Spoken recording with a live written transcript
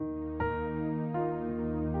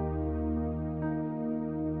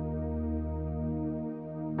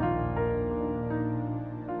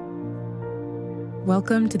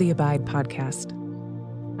Welcome to the Abide podcast.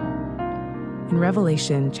 In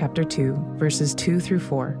Revelation chapter 2, verses 2 through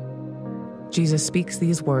 4, Jesus speaks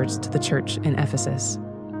these words to the church in Ephesus.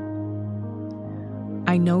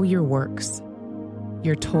 I know your works,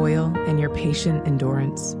 your toil and your patient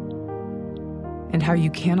endurance, and how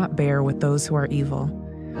you cannot bear with those who are evil,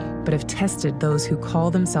 but have tested those who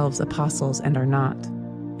call themselves apostles and are not,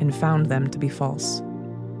 and found them to be false.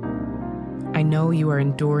 I know you are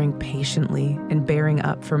enduring patiently and bearing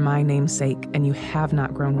up for my name's sake, and you have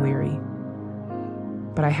not grown weary.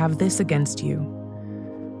 But I have this against you,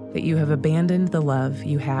 that you have abandoned the love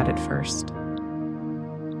you had at first.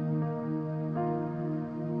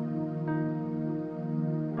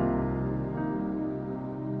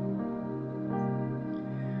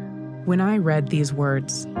 When I read these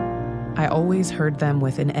words, I always heard them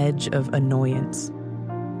with an edge of annoyance,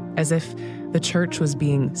 as if the church was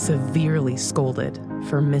being severely scolded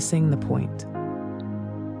for missing the point.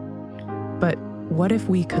 But what if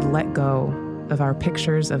we could let go of our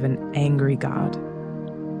pictures of an angry God?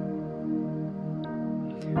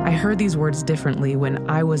 I heard these words differently when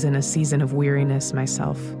I was in a season of weariness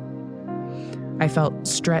myself. I felt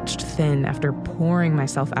stretched thin after pouring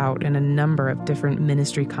myself out in a number of different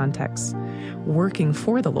ministry contexts, working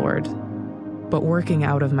for the Lord, but working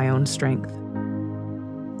out of my own strength.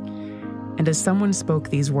 And as someone spoke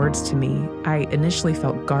these words to me, I initially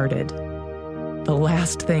felt guarded. The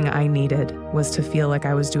last thing I needed was to feel like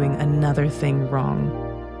I was doing another thing wrong,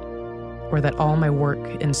 or that all my work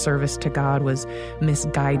in service to God was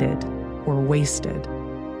misguided or wasted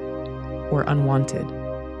or unwanted.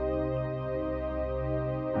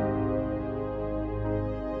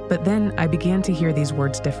 But then I began to hear these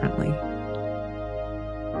words differently.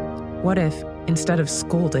 What if, instead of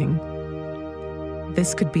scolding,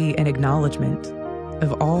 this could be an acknowledgement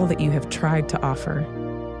of all that you have tried to offer,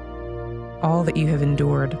 all that you have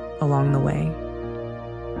endured along the way?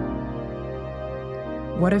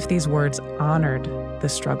 What if these words honored the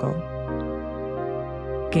struggle,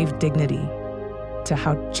 gave dignity to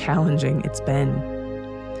how challenging it's been,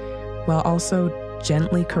 while also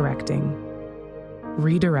gently correcting,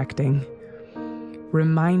 redirecting,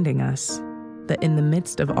 reminding us that in the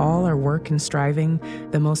midst of all our work and striving,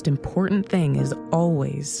 the most important thing is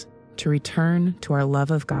always to return to our love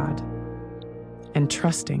of God and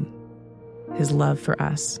trusting His love for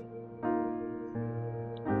us.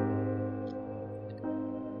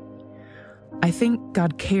 I think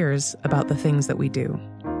God cares about the things that we do.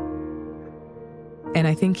 And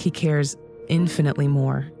I think He cares infinitely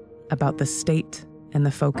more about the state and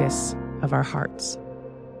the focus of our hearts.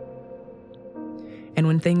 And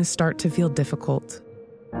when things start to feel difficult,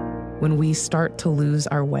 when we start to lose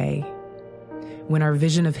our way, when our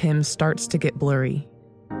vision of Him starts to get blurry,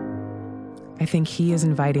 I think He is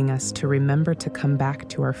inviting us to remember to come back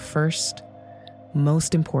to our first,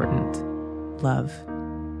 most important love.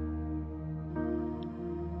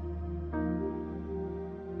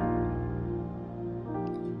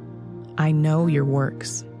 I know your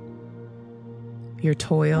works, your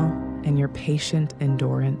toil and your patient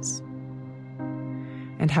endurance,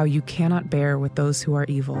 and how you cannot bear with those who are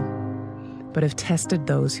evil, but have tested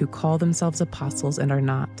those who call themselves apostles and are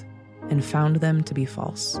not, and found them to be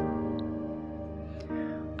false.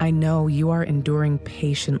 I know you are enduring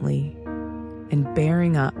patiently and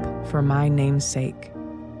bearing up for my name's sake,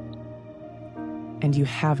 and you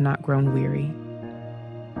have not grown weary.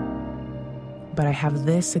 But I have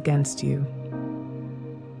this against you,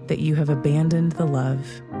 that you have abandoned the love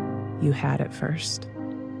you had at first.